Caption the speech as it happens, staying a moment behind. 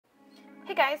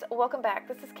Hey guys, welcome back.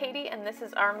 This is Katie and this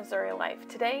is our Missouri Life.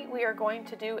 Today we are going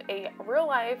to do a real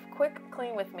life quick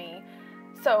clean with me.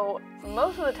 So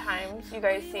most of the times you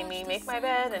guys see me make my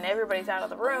bed and everybody's out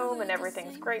of the room and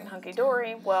everything's great and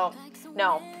hunky-dory. Well,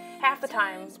 no. Half the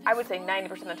time, I would say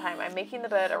 90% of the time, I'm making the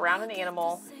bed around an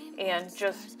animal and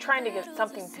just trying to get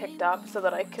something picked up so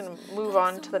that I can move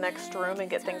on to the next room and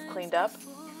get things cleaned up.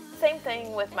 Same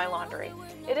thing with my laundry.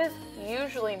 It is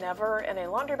usually never in a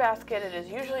laundry basket. It is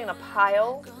usually in a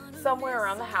pile somewhere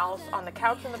around the house, on the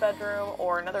couch in the bedroom,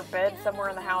 or another bed somewhere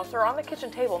in the house, or on the kitchen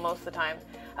table most of the time.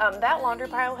 That laundry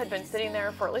pile had been sitting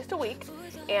there for at least a week,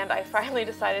 and I finally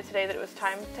decided today that it was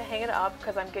time to hang it up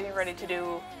because I'm getting ready to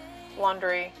do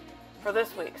laundry for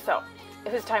this week. So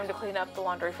it was time to clean up the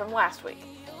laundry from last week.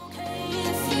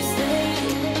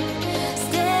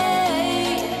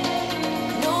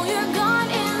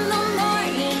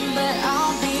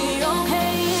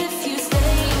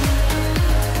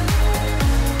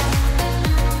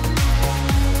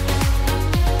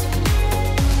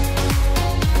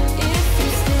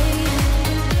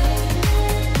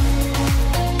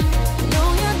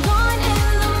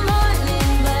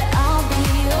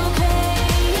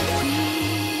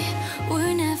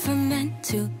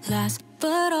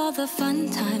 But all the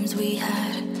fun times we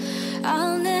had,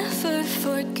 I'll never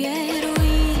forget.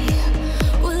 We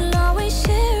will always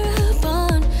share a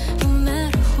bond, no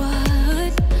matter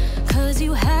what. 'Cause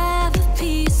you have a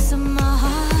piece of my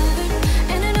heart,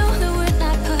 and I know that we're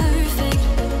not perfect,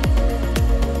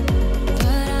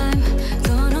 but I'm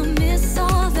gonna miss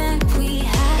all that we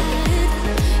had.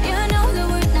 Yeah, I know that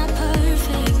we're not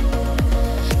perfect,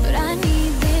 but I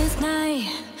need this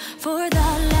night for the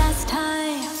last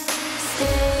time.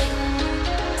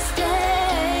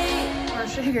 I'll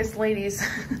show you guys ladies'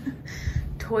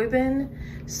 toy bin.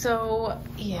 So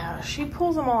yeah, she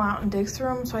pulls them all out and digs through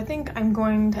them. So I think I'm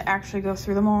going to actually go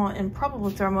through them all and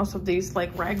probably throw most of these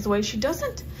like rags away. She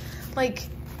doesn't like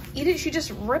eat it. She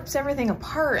just rips everything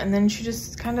apart and then she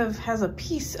just kind of has a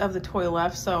piece of the toy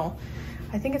left. So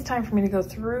I think it's time for me to go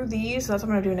through these. So that's what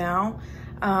I'm gonna do now.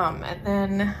 And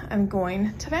then I'm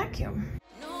going to vacuum.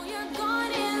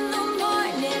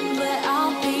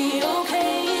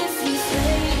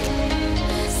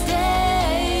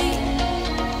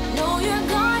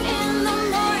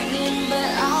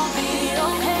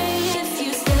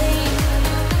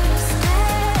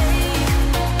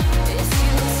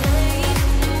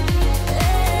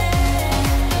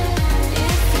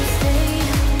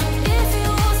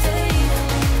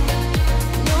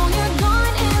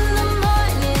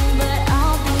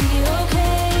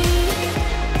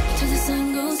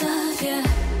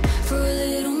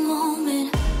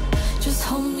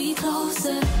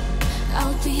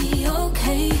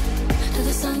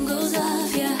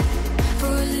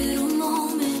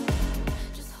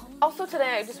 Also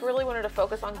today I just really wanted to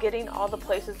focus on getting all the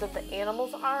places that the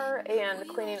animals are and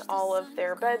cleaning all of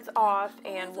their beds off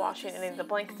and washing any of the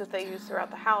blankets that they use throughout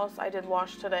the house. I did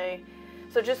wash today.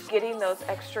 So just getting those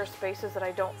extra spaces that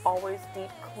I don't always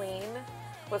deep clean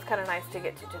was kind of nice to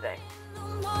get to today.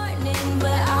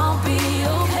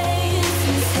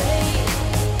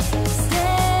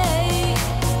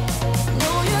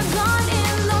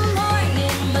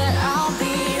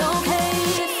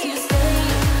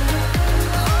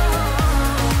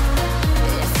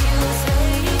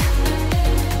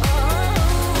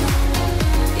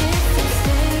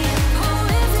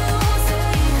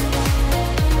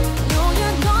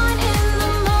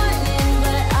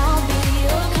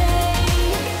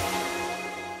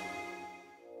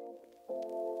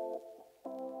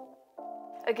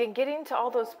 Again, getting to all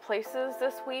those places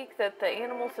this week that the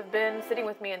animals have been sitting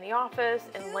with me in the office,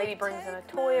 and Lady brings in a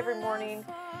toy every morning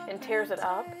and tears it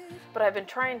up. But I've been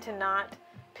trying to not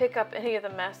pick up any of the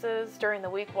messes during the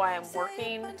week while I'm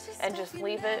working and just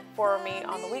leave it for me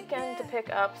on the weekend to pick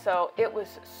up. So it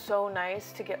was so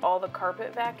nice to get all the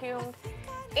carpet vacuumed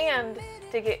and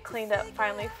to get cleaned up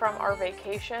finally from our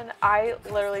vacation. I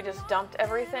literally just dumped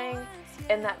everything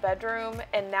in that bedroom,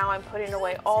 and now I'm putting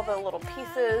away all the little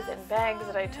pieces and bags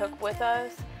that I took with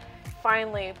us.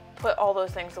 Finally put all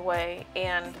those things away,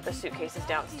 and the suitcase is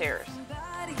downstairs.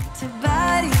 Body to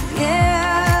body,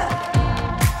 yeah.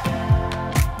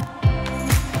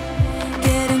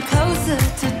 Getting closer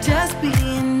to just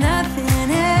being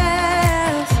nothing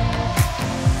else.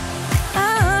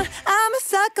 I'm a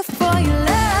sucker for your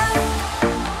love.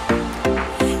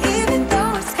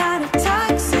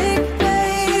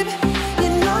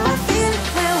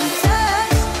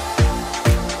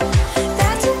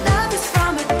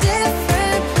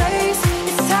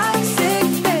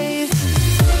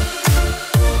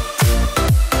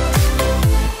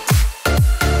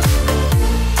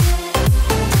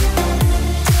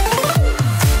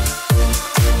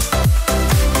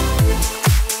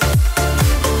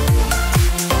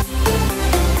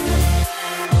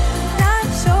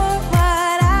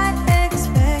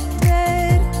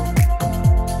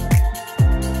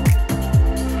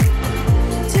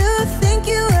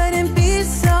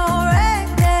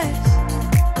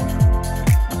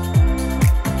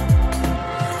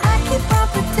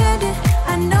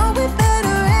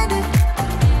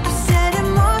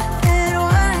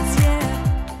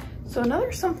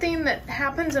 here's something that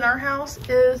happens in our house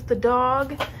is the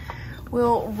dog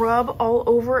will rub all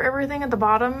over everything at the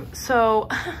bottom. So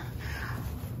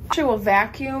actually we'll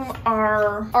vacuum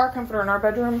our comforter in our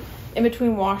bedroom in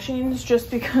between washings just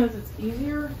because it's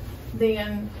easier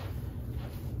than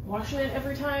washing it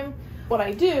every time. What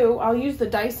I do, I'll use the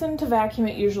Dyson to vacuum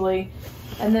it usually,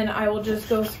 and then I will just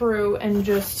go through and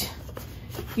just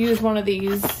use one of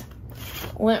these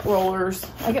lint rollers.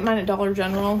 I get mine at Dollar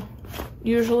General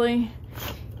usually,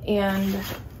 and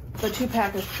the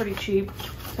 2-pack is pretty cheap.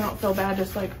 So I don't feel bad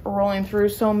just like rolling through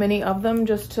so many of them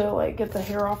just to like get the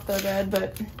hair off the bed.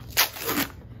 But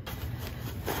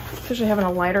especially having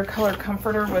a lighter colored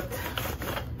comforter with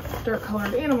dark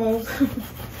colored animals,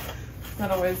 not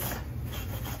always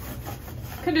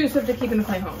conducive to keeping a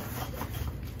clean home.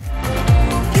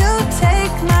 You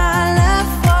take my love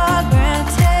for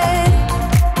granted.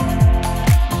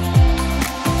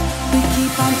 We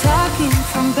keep on talking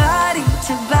from body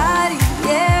to body,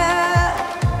 yeah.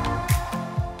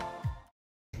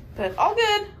 But all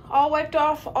good, all wiped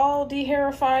off, all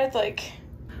dehairified, like,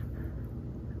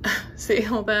 see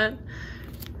all that?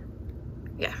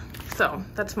 Yeah, so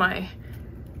that's my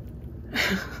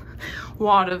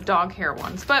wad of dog hair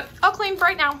ones, but I'll clean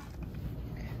right now.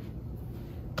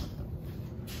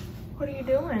 What are you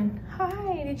doing?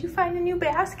 Hi, did you find a new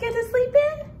basket to sleep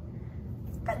in?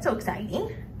 That's so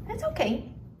exciting. That's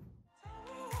okay.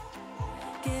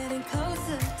 Getting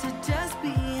closer to just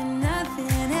being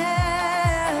nothing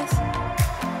else.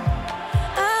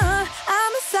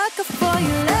 I'm a sucker for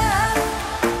your love.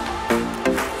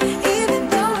 Even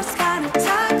though it's kind of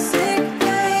toxic,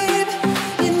 babe.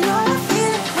 You know I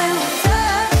feel it when we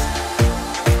touch.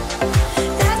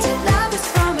 That your love is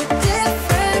from a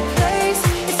different place.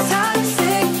 It's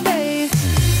toxic, babe.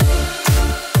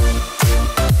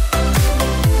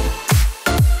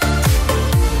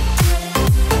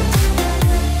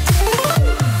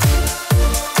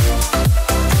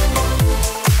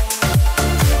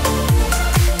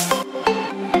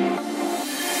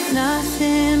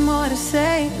 Nothing more to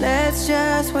say, let's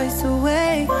just waste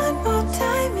away. One more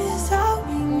time is all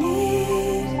we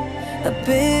need. A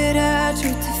bitter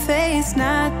truth to face,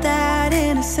 not that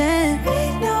innocent.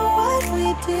 We know what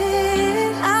we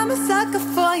did. I'm a sucker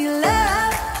for your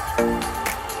love.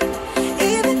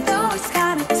 Even though it's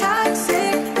kind of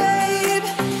toxic, babe.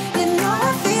 You know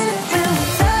I feel it when we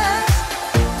touch.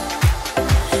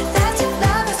 That your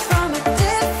love is from a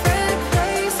different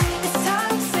place. It's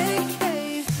toxic,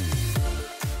 babe.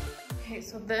 Okay,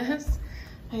 so this,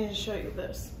 I need to show you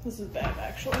this. This is bad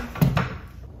actually.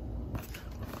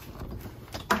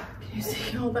 Can you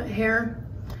see all that hair?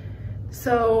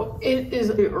 So it is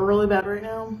really bad right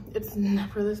now. It's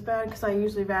never this bad because I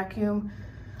usually vacuum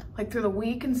like through the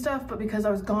week and stuff, but because I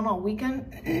was gone all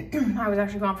weekend, I was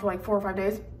actually gone for like 4 or 5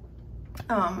 days.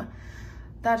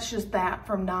 That's just that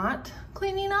from not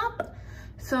cleaning up.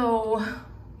 So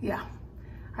yeah,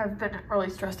 I've been really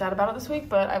stressed out about it this week,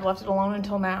 but I've left it alone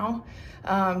until now,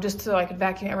 just so I could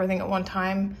vacuum everything at one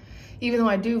time. Even though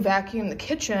I do vacuum the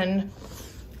kitchen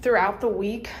throughout the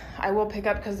week, I will pick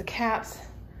up because the cats,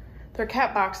 their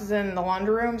cat box is in the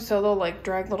laundry room, so they'll like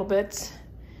drag little bits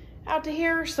out to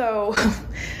here. So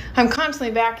I'm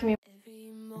constantly vacuuming.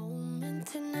 Every moment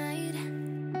tonight,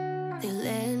 they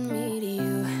led me to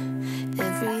you.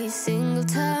 Every single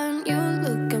time you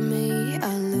look at me,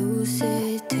 I lose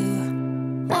it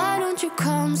too. Why don't you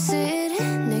come sit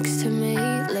next to me?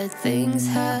 Let things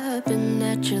happen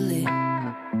naturally,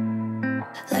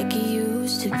 like it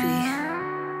used to be.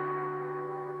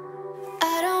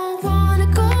 I don't wanna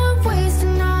go and waste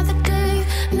another day.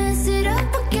 Mess it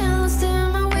up again, lost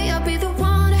in my way. I'll be the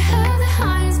one to have the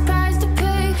highest price to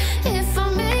pay. If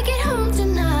I make it home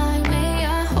tonight, may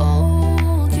I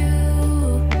hold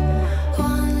you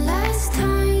one last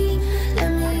time?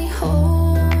 Let me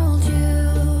hold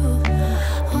you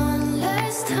one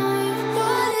last time.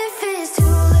 What if it's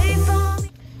too late for me?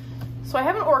 So I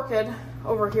have an orchid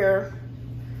over here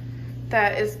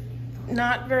that is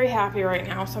not very happy right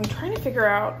now, so I'm trying to figure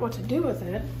out what to do with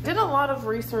it. Did a lot of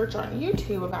research on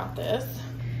YouTube about this,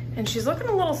 and she's looking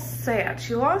a little sad.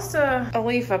 She lost a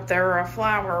leaf up there, or a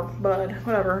flower, bud,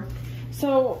 whatever.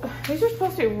 So these are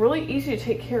supposed to be really easy to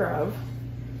take care of,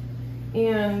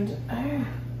 and I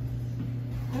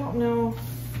don't know.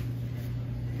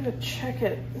 I gotta check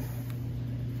it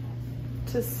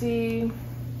to see.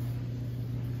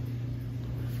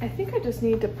 I think I just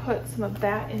need to put some of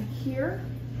that in here,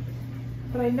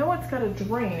 but I know it's got to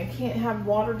drain. I can't have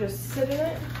water just sit in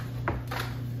it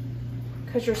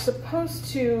because you're supposed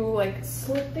to like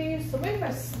slit these. So maybe if I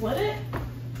slit it,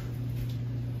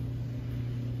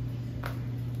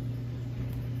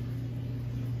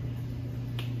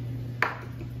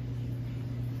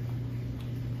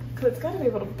 because it's got to be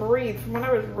able to breathe from what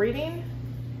I was reading.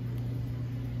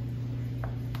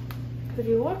 If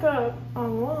you look up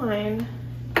online,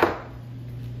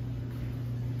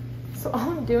 so all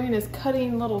I'm doing is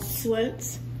cutting little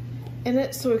slits in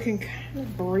it so it can kind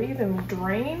of breathe and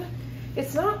drain.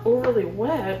 It's not overly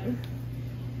wet,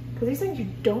 because these things you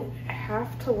don't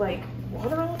have to like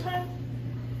water all the time.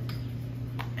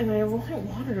 And I've only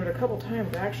watered it a couple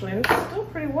times actually, and it's still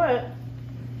pretty wet.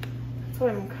 So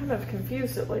I'm kind of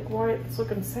confused at like why it's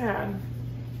looking sad.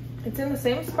 It's in the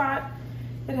same spot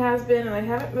it has been, and I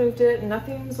haven't moved it, and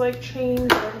nothing's like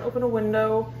changed. I haven't opened a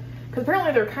window, because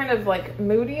apparently they're kind of like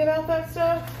moody about that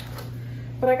stuff.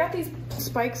 But I got these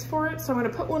spikes for it, so I'm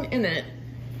gonna put one in it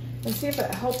and see if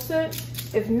that helps it.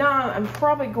 If not, I'm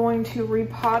probably going to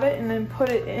repot it and then put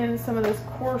it in some of this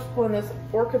coarse blend, this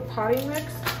orchid potting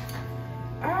mix.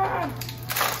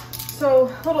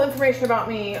 So, little information about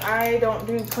me. I don't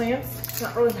do plants. It's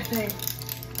not really my thing.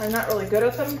 I'm not really good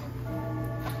at them.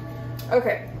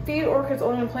 Okay, feed orchids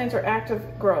only when plants are active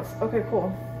growth. Okay,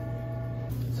 cool.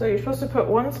 So you're supposed to put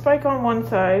one spike on one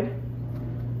side.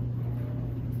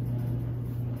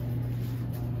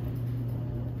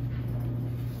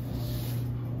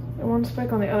 And one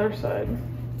spike on the other side.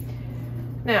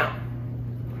 Now,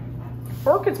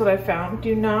 orchids, what I found,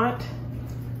 do not,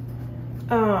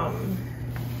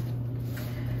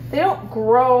 they don't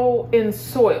grow in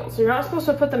soil. So you're not supposed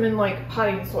to put them in like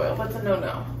potting soil. That's a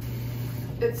no-no.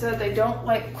 It said they don't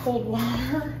like cold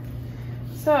water.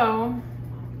 So,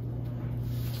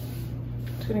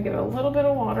 just gonna give it a little bit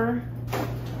of water.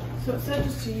 So it said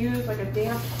just to use like a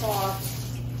damp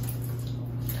cloth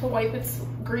to wipe its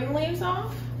green leaves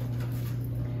off.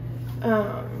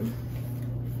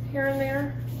 Here and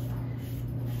there.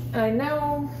 And I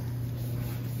know,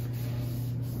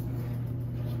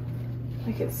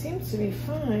 like it seems to be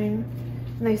fine.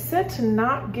 And they said to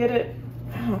not get it,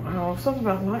 I don't know, something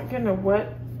about not getting it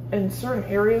wet in certain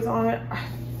areas on it.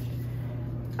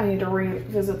 I need to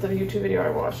revisit the YouTube video I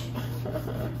watched.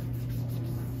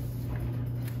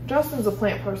 Justin's a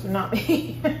plant person, not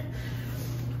me.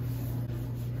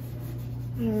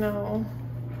 No.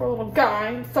 Poor little guy.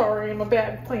 I'm sorry, I'm a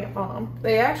bad plant mom.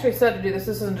 They actually said to do this.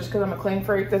 This isn't just because I'm a clean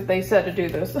freak that they said to do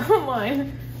this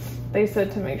online. They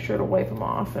said to make sure to wipe them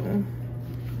off, and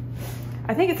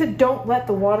I think it said don't let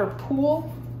the water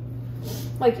pool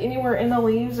like anywhere in the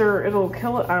leaves or it'll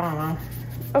kill it. I don't know.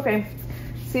 Okay.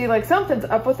 See, like something's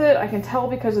up with it. I can tell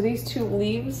because of these two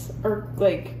leaves are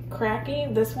like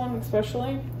cracking, this one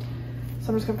especially. So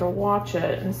I'm just gonna have to watch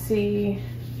it and see.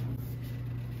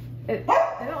 They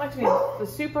don't like to be in the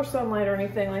super sunlight or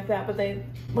anything like that, but they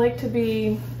like to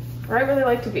be where I really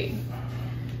like to be.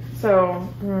 So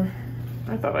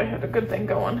I thought I had a good thing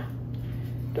going.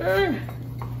 Darn.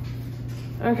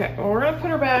 Okay, well we're gonna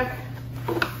put her back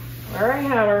where I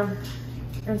had her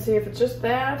and see if it's just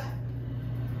that,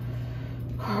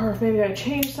 or if maybe I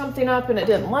changed something up and it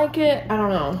didn't like it. I don't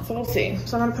know, so we'll see.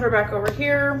 So I'm gonna put her back over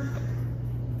here.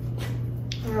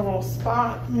 In a little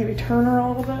spot, maybe turn her a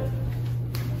little bit.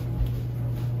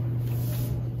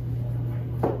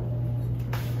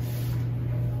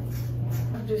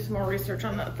 I'll do some more research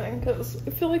on that thing because I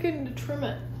feel like I need to trim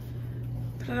it,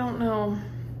 but I don't know.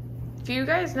 If you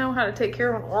guys know how to take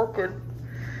care of an orchid,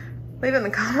 leave it in the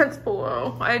comments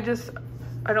below. I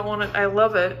don't want it. I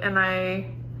love it, and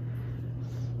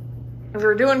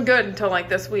we're doing good until like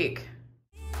this week.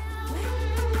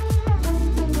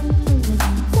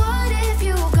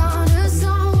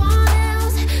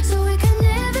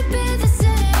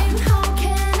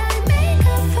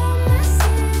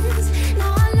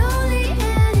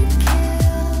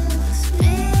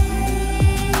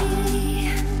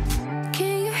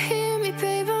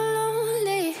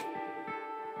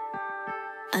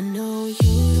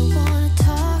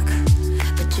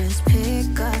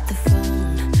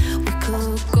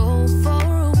 Go for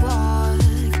a walk.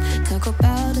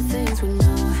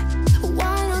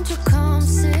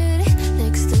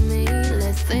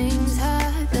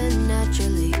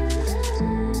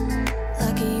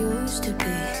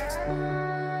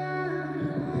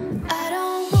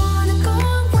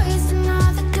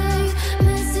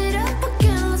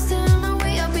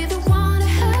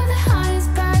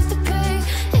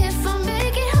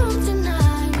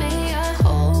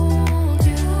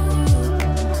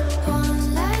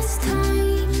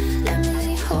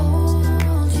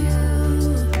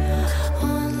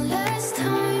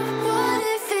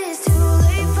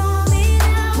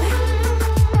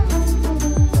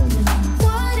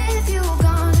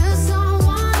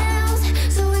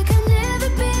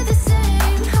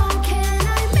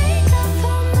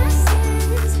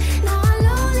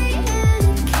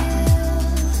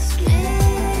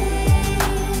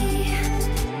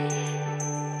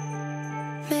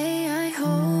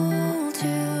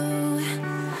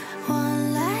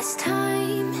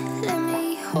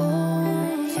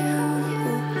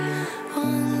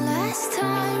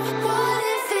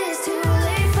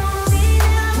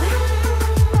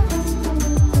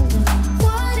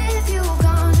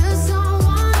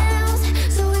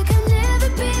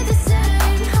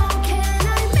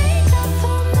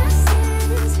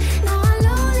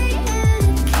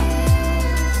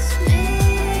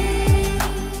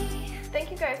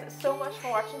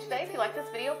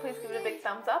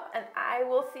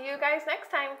 guys next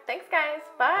time. Thanks, guys.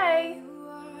 Bye.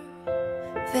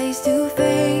 Face to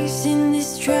face in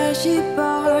this trashy